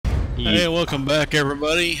Hey, welcome back,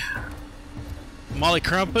 everybody. Molley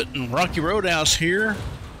Crumpet and Rocky Roadhouse here,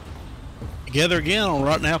 together again on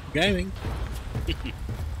Rotten Apple Gaming.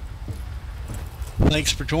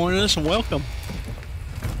 Thanks for joining us and welcome.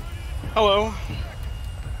 Hello.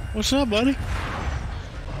 What's up, buddy?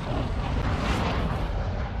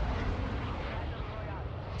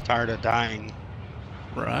 Tired of dying.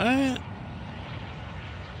 Right.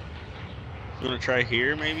 You want to try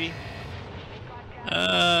here, maybe?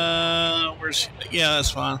 Yeah,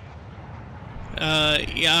 that's fine.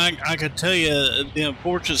 Yeah, I could tell you the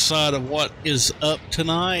unfortunate side of what is up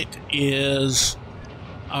tonight is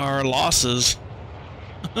our losses.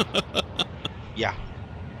 Yeah.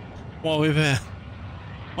 Well, we've had,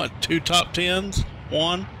 what, 2 top 10s?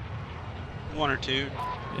 1? 1 or 2.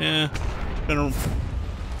 Yeah. It's been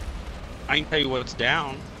I can tell you what's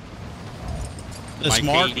down. this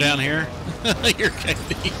My mark KD. down here. Your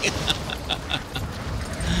KD.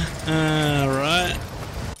 Right.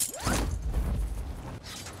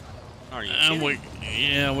 Are you And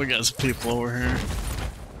kidding? we got some people over here.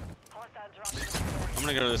 I'm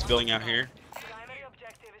gonna go to this building out here.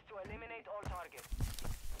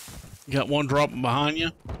 You got one dropping behind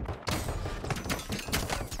you.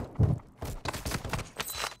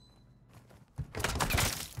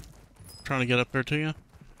 Trying to get up there to you.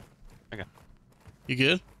 Okay. You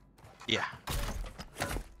good? Yeah. I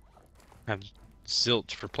have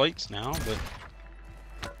zilch for plates now, but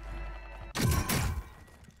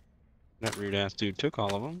that rude ass dude took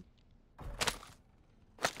all of them.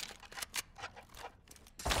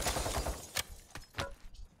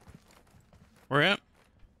 Where at?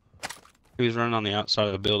 He was running on the outside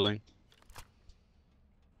of the building.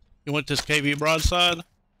 You went this KV broadside?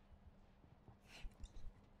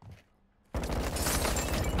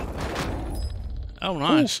 Oh,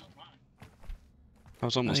 nice. Ooh. I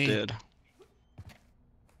was almost dead.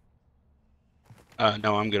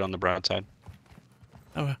 No, I'm good on the broadside.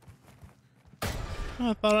 Okay.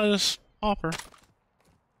 I thought I just pop her.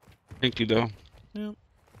 Thank you, though. Yep.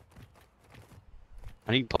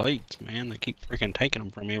 I need plates, man. They keep freaking taking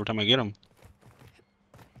them from me every time I get them.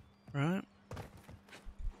 Right.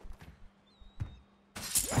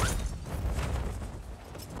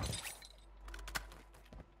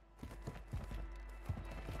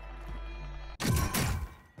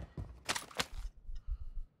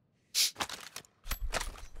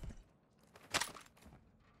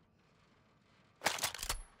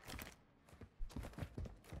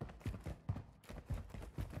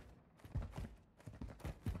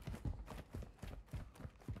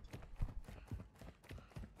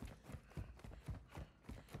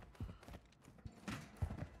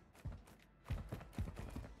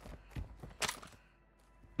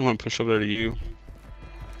 I'm gonna push over there to you.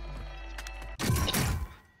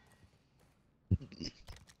 Do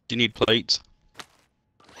you need plates?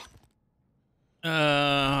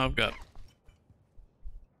 I've got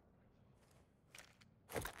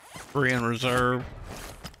 3 in reserve.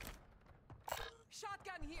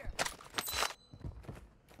 Shotgun here.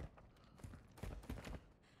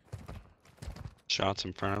 Shots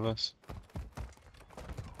in front of us.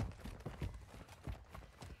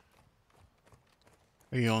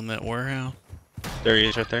 Are you on that warehouse? There he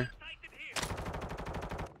is right there.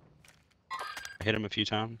 I hit him a few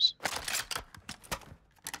times.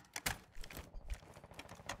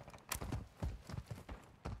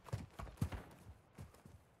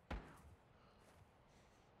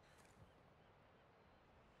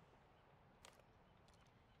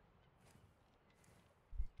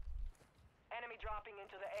 Enemy dropping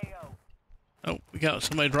into the AO. Oh, we got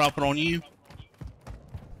somebody dropping on you.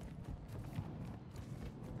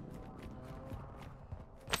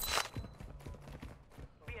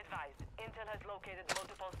 Be advised, Intel has located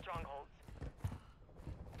multiple strongholds.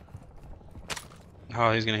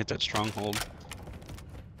 Oh, he's gonna hit that stronghold.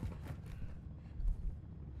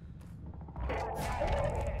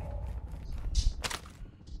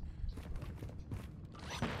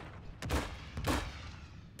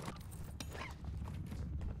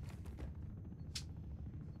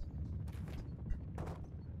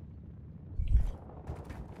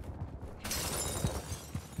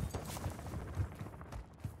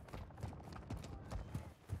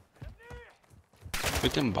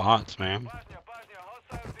 Look at them bots, man.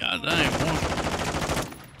 God damn, boy.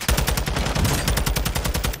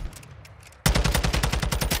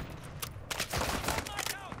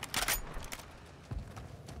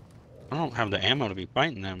 I don't have the ammo to be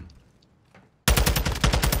fighting them.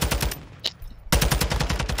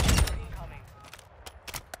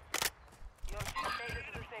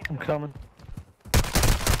 I'm coming.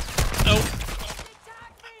 Nope.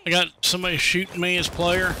 I got somebody shooting me as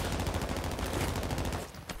player.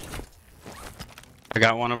 I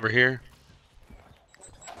got one over here.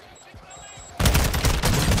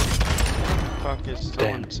 Fuck is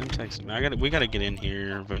throwing Simtex at me. We gotta get in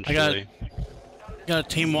here eventually. Got a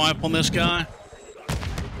team wipe on this guy.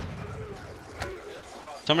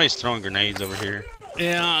 Somebody's throwing grenades over here.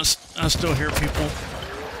 Yeah, I still hear people.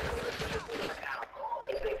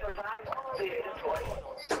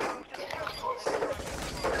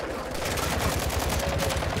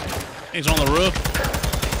 He's on the roof.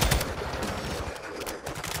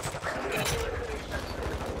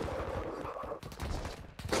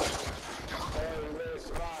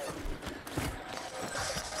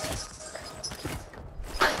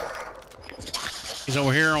 He's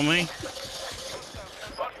over here on me.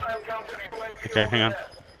 Okay, hang on.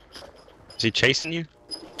 Is he chasing you?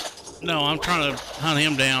 No, I'm trying to hunt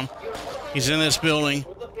him down. He's in this building.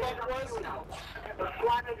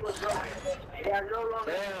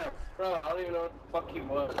 Bro, I don't even know what the fuck he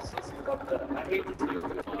was. I hate to do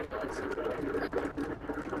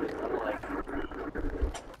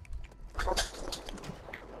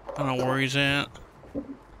I don't know where he's at.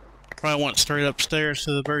 Probably went straight upstairs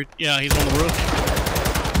to the very... Yeah, he's on the roof.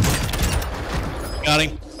 Got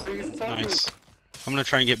him. Nice. I'm gonna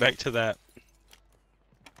try and get back to that.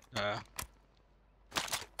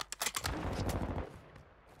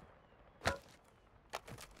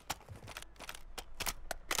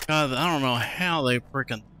 God, I don't know how they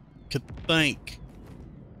freaking could think.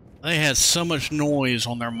 They had so much noise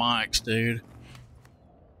on their mics, dude.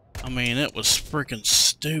 I mean, it was freaking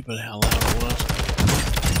stupid how loud it was.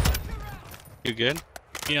 You good?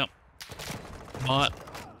 Yep. Bot.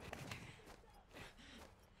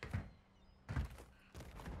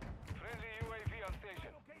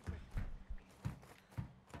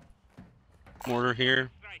 Mortar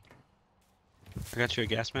here. I got you a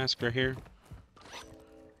gas mask right here.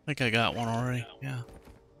 I think I got one already. Yeah.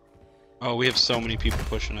 Oh, we have so many people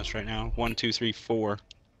pushing us right now. 1, 2, 3, 4.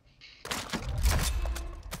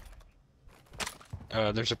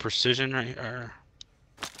 There's a precision right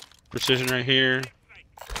here.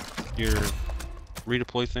 Your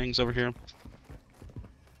redeploy things over here.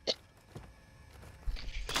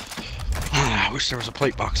 I wish there was a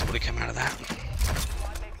plate box that would have come out of that.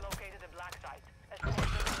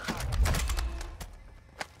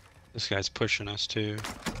 This guy's pushing us too.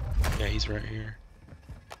 Yeah, he's right here.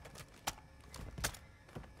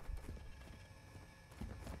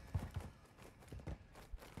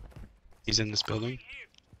 He's in this building.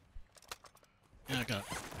 Yeah, I got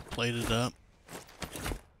plated up.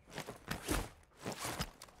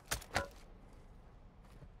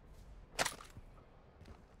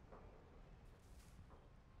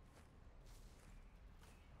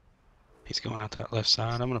 He's going out that left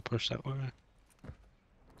side. I'm gonna push that way.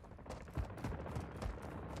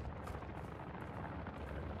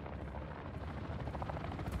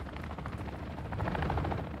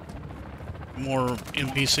 More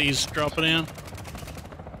NPCs dropping in.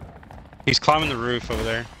 He's climbing the roof over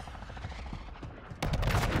there.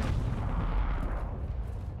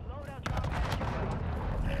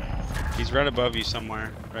 He's right above you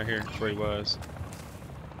somewhere. Right here. That's where he was.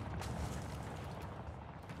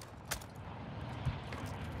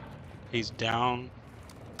 He's down.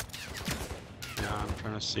 Yeah, I'm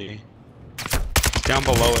trying to see. He's down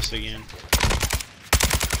below us again.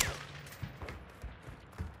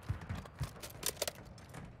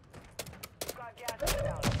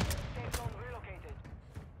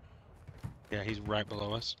 Yeah, he's right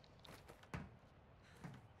below us.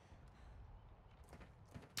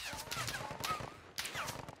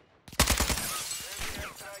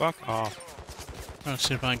 Fuck off. Trying to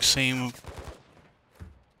see if I can see him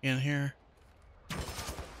in here.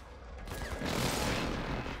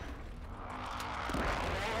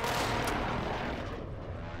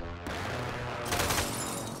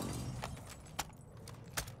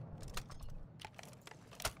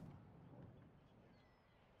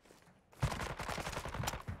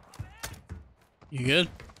 You good?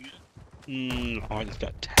 Oh, I just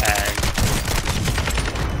got tagged.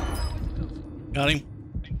 Got him?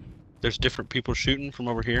 There's different people shooting from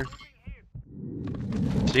over here.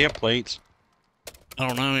 Does he have plates? I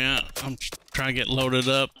don't know yet. I'm trying to get loaded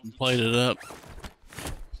up and plated up.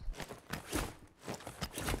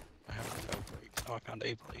 I have no plate. Oh, I found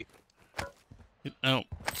a plate. No,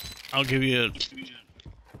 I'll give you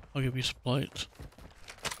some plates.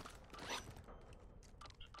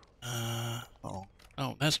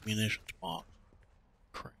 Oh, that's munitions box.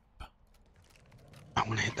 Crap. I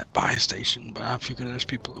want to hit that buy station, but I figure there's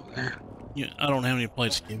people over there. Yeah, I don't have any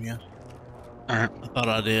plates to give you. Alright. I thought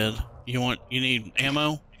I did. You need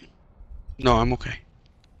ammo? No, I'm okay.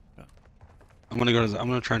 Yeah. I'm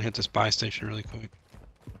gonna try and hit this buy station really quick.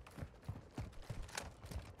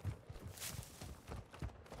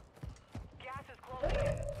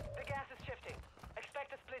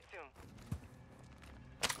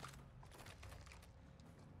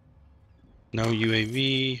 No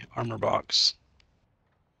UAV, armor box.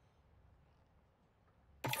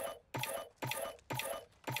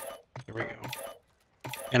 There we go.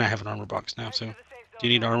 And I have an armor box now, so. Do you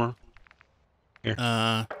need armor? Here.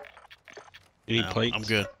 You need No, plates? I'm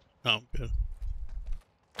good. No, I'm good.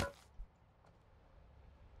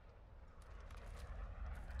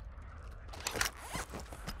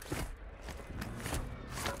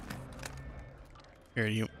 Here,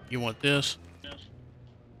 you want this?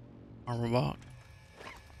 Armor box?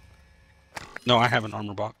 No, I have an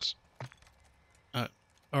armor box.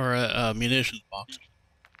 Or a munitions box.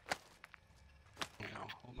 Yeah,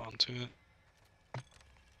 hold on to it.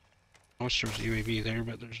 I wish there was a UAV there,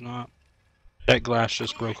 but there's not. That glass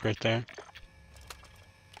just broke right there.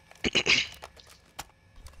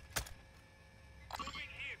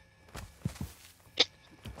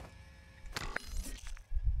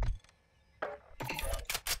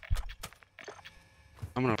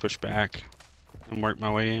 I'm gonna push back and work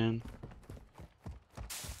my way in.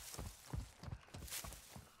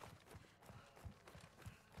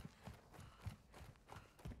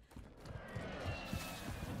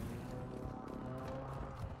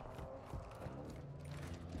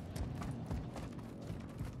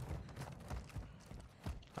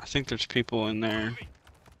 I think there's people in there.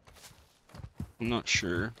 I'm not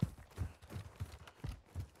sure.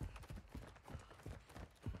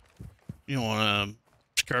 You want to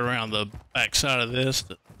skirt around the back side of this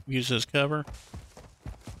that uses cover?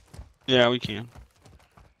 Yeah, we can.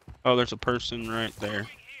 Oh, there's a person right there.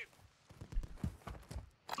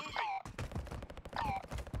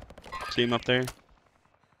 See him up there?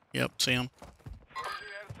 Yep, see him.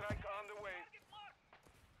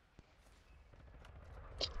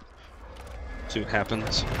 See what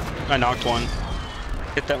happens. I knocked one.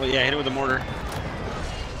 Hit that one. Yeah, hit it with a mortar.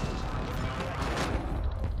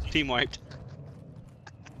 Team wiped.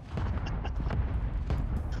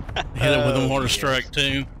 Hit it with a mortar yes. strike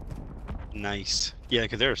too. Nice. Yeah,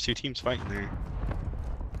 because there was 2 teams fighting there.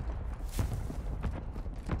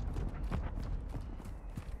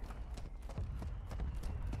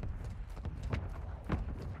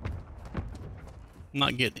 I'm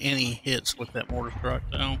not getting any hits with that mortar strike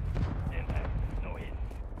though. No hit.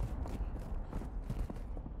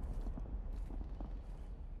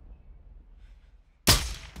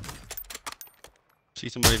 See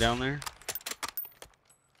somebody down there?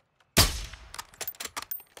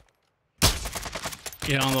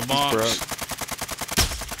 Yeah, on the box.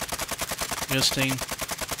 Yes, team.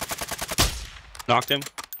 Knocked him.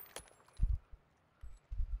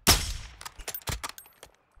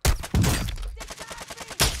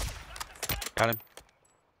 Got him.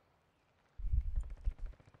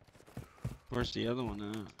 Where's the other one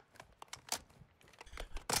at?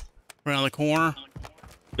 Around the corner.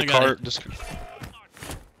 The I got car it. just.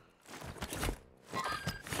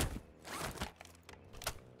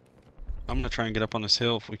 I'm gonna try and get up on this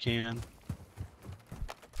hill if we can.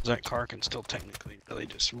 'Cause that car can still technically really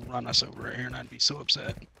just run us over here, and I'd be so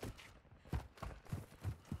upset.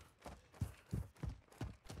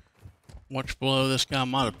 Watch below. This guy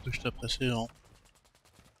might have pushed up this hill.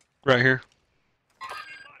 Right here.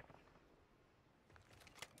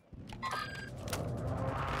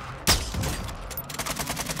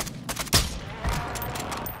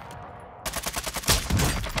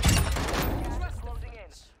 Closing in.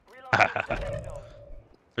 Reloading the safe zone.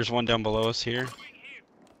 There's one down below us here.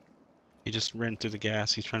 He just ran through the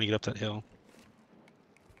gas. He's trying to get up that hill.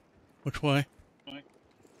 Which way?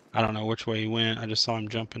 I don't know which way he went. I just saw him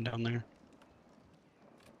jumping down there.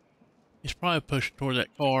 He's probably pushing toward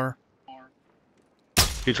that car.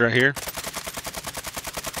 He's right here.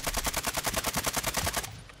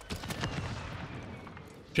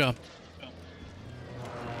 Jump.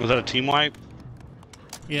 Was that a team wipe?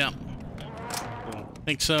 Yeah, Cool.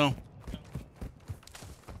 think so.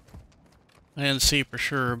 I didn't see for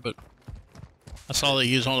sure, but I saw that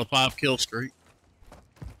he was on a 5-kill streak.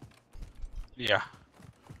 Yeah.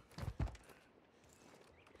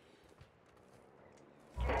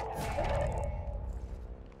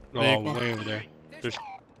 Oh, Vehicle. way over there. There's a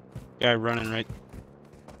guy running right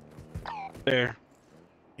there.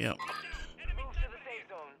 Yep. Move to the safe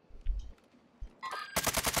zone.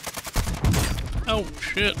 Oh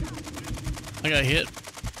shit! I got hit.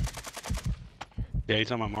 Yeah,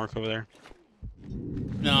 he's on my mark over there.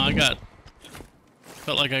 No,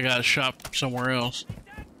 felt like I got shot from somewhere else.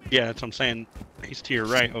 Yeah, that's what I'm saying. He's to your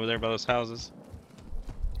right over there by those houses.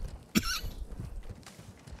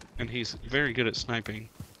 And he's very good at sniping.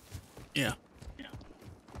 Yeah.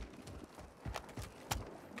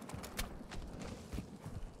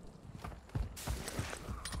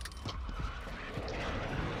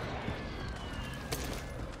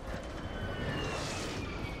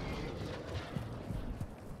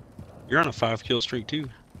 You're on a 5-kill streak too.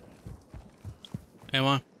 Am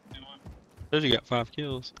I? Says you got 5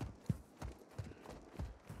 kills.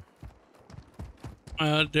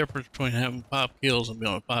 The difference between having 5 kills and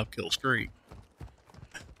being on a 5-kill streak.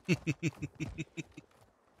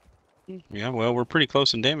 Yeah, well, we're pretty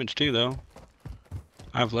close in damage too, though.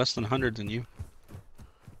 I have less than 100 than you.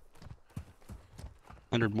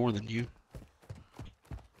 100 more than you.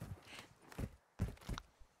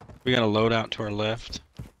 We got a loadout to our left.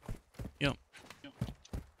 Yep.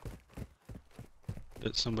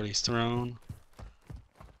 That somebody's thrown.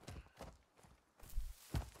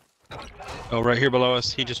 Oh, right here below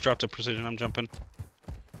us. He just dropped a precision. I'm jumping.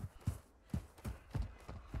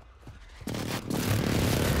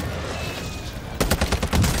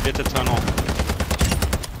 Hit the tunnel.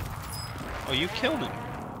 Oh, you killed him.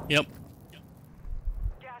 Yep.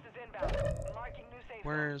 Gas is inbound. Marking new safe zone.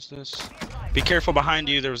 Where is this? Be careful behind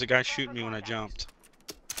you. There was a guy shooting me when I jumped.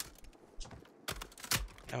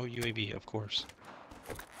 Oh, UAV, of course.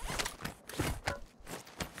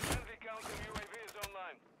 Friendly counter UAV is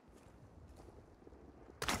online.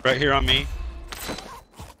 Right here on me.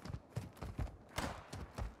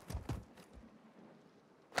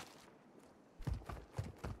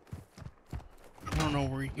 I don't know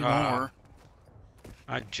where you are.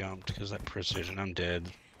 I jumped because that precision. I'm dead.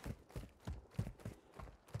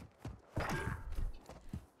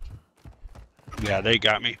 Yeah, they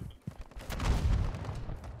got me.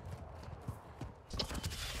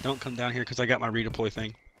 Don't come down here because I got my redeploy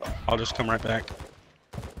thing. I'll just come right back.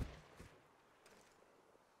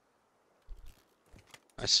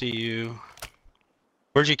 I see you.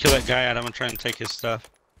 Where'd you kill that guy at? I'm gonna try and take his stuff.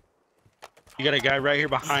 You got a guy right here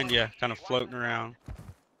behind you, kind of floating around.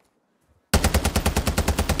 We're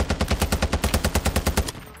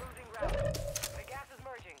losing ground. The gas is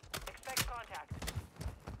merging. Expect contact.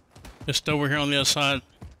 Just over here on the other side.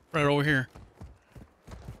 Right over here.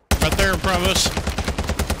 Right there in front of us.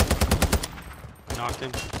 Knocked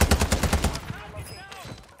him. Location.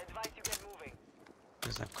 Advise you get moving.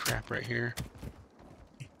 There's that crap right here.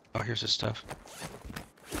 Oh, here's his stuff.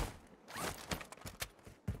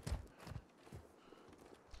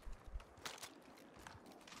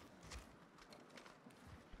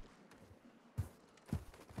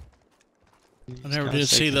 I never did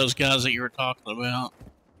see those guys that you were talking about.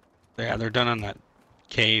 Yeah, they're done on that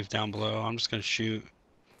cave down below. I'm just gonna shoot.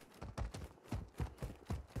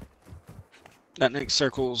 That next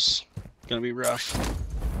circle's gonna be rough.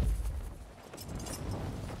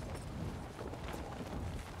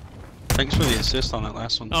 Thanks for the assist on that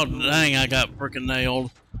last one. Oh, dang, I got freaking nailed.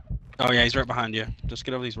 Oh yeah, he's right behind you. Just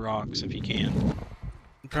get over these rocks if you can.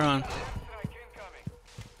 I'm trying. Strike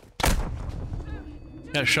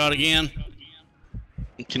incoming. Got shot again.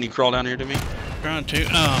 Can you crawl down here to me? Trying to.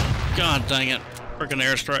 Oh, god dang it. Freaking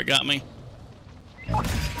airstrike got me. Dang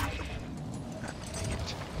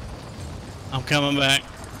it. I'm coming back.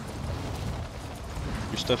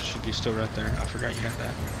 Your stuff should be still right there. I forgot you had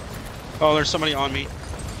that. Oh, there's somebody on me.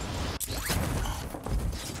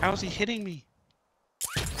 How is he hitting me?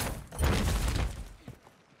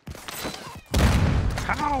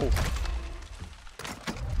 How?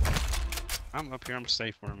 I'm up here. I'm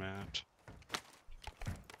safe where I'm at.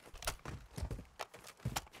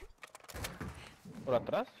 ¿Por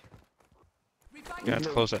atrás? Yeah, to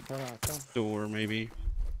close that door, maybe.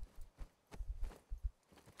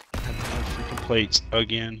 Have no freaking plates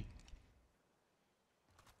again.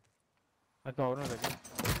 Acá, uno de aquí.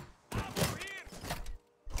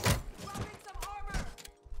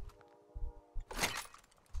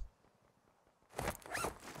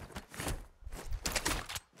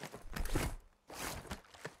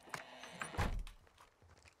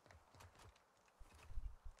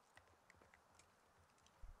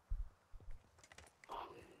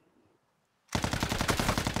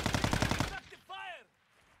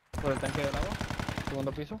 Por el tanque del agua.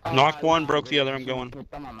 Segundo piso. Knocked one, broke the other. I'm going.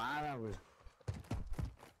 Puta mamada, güey.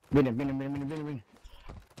 Vienen.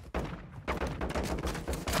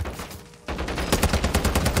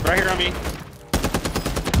 Right here on me.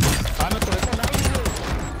 Ah, me colé con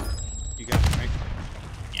algo. You got it, right?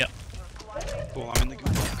 Yep. Cool, I'm in the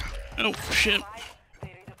goo. Oh, shit. They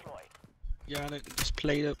redeploy. Got it. Just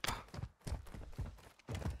played up.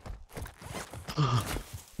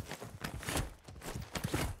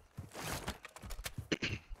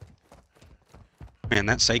 Man,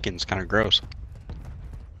 that Seiken's kind of gross.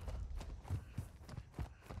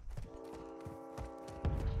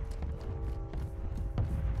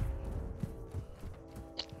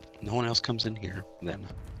 No one else comes in here, then.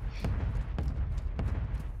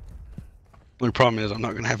 The problem is I'm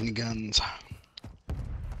not going to have any guns.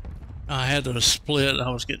 I had to split. I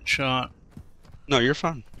was getting shot. No, you're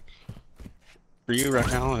fine. For you right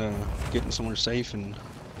now, getting somewhere safe and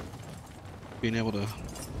being able to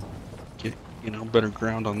get, better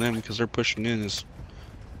ground on them because they're pushing in is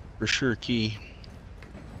for sure key.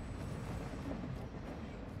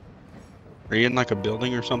 Are you in like a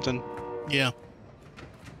building or something? Yeah.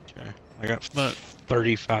 Okay. I got But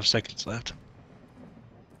 35 seconds left.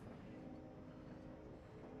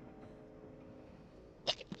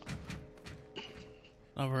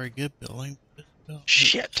 not a very good building.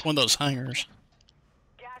 Shit! It's one of those hangars.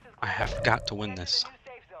 I have got to win this.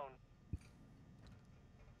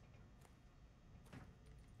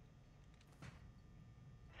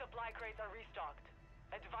 Supply crates are restocked.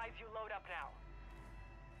 Advise you load up now.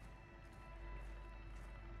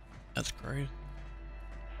 That's great.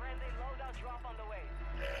 Friendly loadout drop on the way.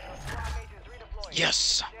 Your squad mate is redeploying. Yes!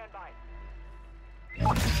 Stand by.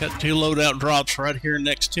 Got 2 loadout drops right here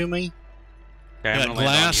next to me. Okay, I'm Got gonna land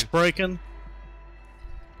on glass you. breaking.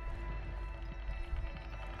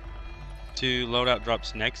 2 loadout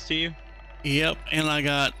drops next to you. Yep, and I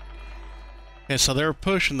got... Okay, so they're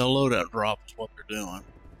pushing the loadout drop is what they're doing.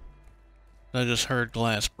 I just heard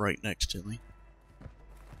glass break next to me.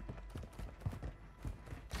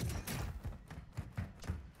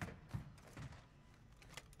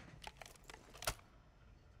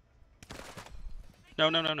 No,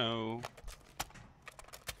 no, no, no.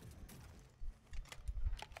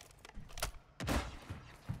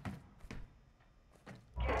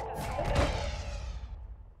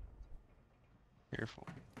 Careful.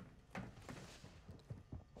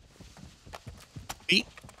 Beat.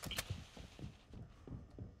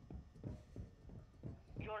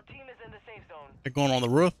 Your team is in the safe zone. They're going on the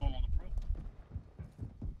roof.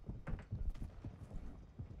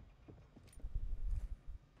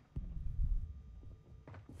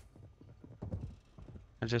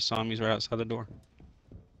 I just saw him. He's right outside the door.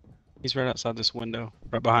 He's right outside this window,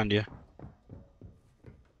 right behind you. I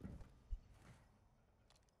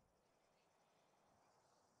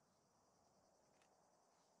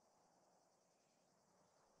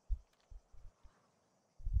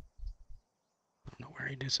don't know where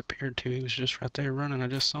he disappeared to. He was just right there running. I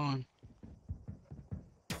just saw him.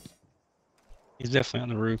 He's definitely on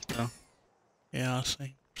the roof, though. Yeah, I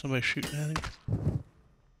see. Somebody shooting at him.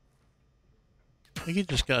 I think he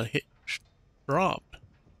just got hit, dropped.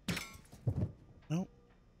 Nope.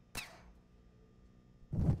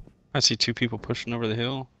 I see 2 people pushing over the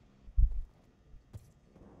hill.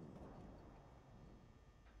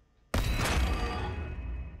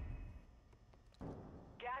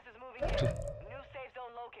 Gas is moving in. New safe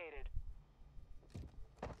zone located.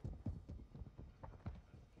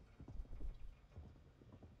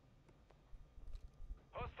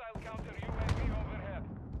 Hostile counter UAV overhead.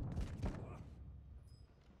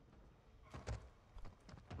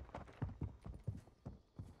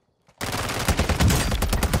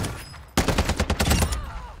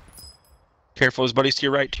 Careful, his buddy's to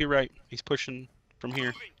your right, to your right. He's pushing from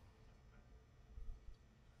here.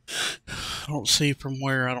 I don't see from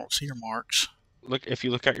where. I don't see your marks. Look, if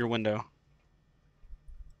you look out your window.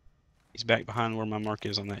 He's back behind where my mark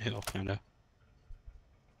is on that hill, kinda.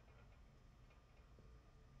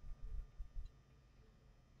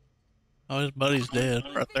 Oh, his buddy's dead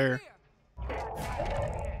right there.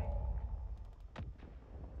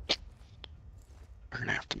 We're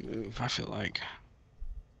gonna have to move, I feel like.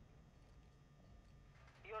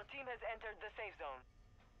 Your team has entered the safe zone.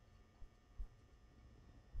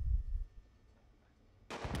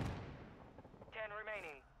 Ten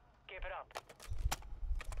remaining. Keep it up.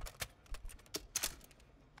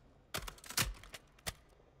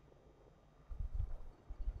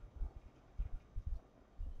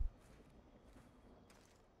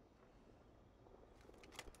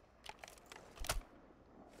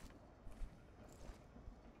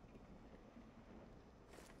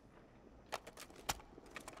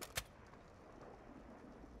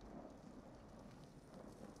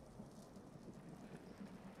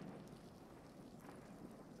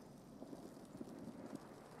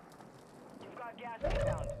 You've got gas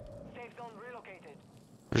inbound. Safe zone relocated.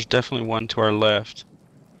 There's definitely one to our left.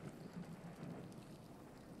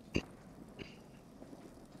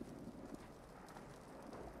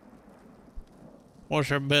 What's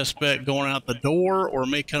your best bet, going out the door or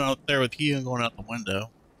me coming out there with you and going out the window?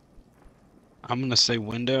 I'm gonna say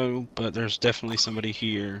window, but there's definitely somebody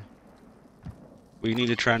here. We need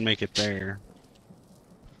to try and make it there.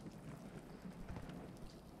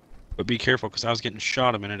 But be careful, because I was getting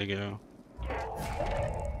shot a minute ago.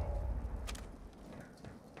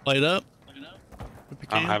 Plate up?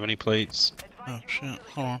 I don't have any plates. Oh shit,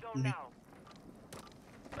 hold on.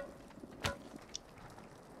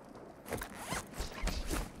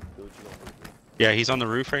 Yeah, he's on the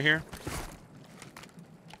roof right here.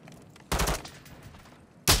 I'm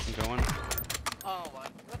going. Oh my,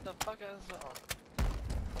 what the fuck is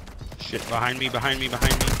that? Shit, behind me, behind me,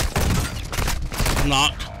 behind me. I'm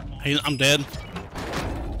knocked. I'm dead.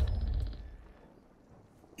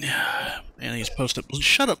 Yeah, man, he's posted.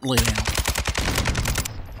 Shut up, lay down. 10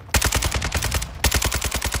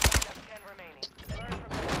 remaining. Learn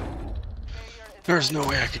from this. Failure is There's no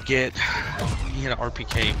way I could get. He had an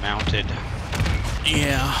RPK mounted.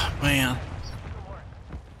 Yeah, man.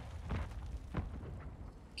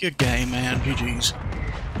 Good game, man. GG's.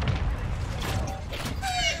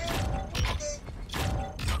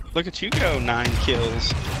 Look at you go, 9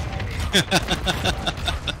 kills.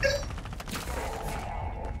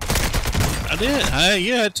 I did.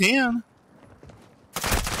 Yeah, 10.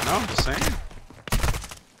 No, I'm just saying.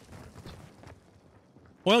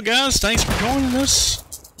 Well, guys, thanks for joining us.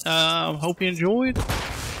 Hope you enjoyed.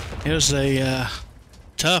 It was a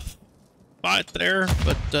tough fight there,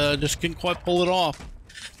 but just couldn't quite pull it off.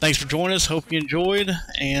 Thanks for joining us. Hope you enjoyed,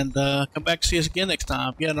 and come back to see us again next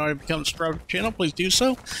time. If you haven't already become a subscriber to the channel, please do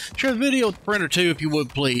so. Share the video with a friend or two if you would,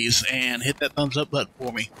 please, and hit that thumbs up button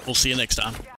for me. We'll see you next time.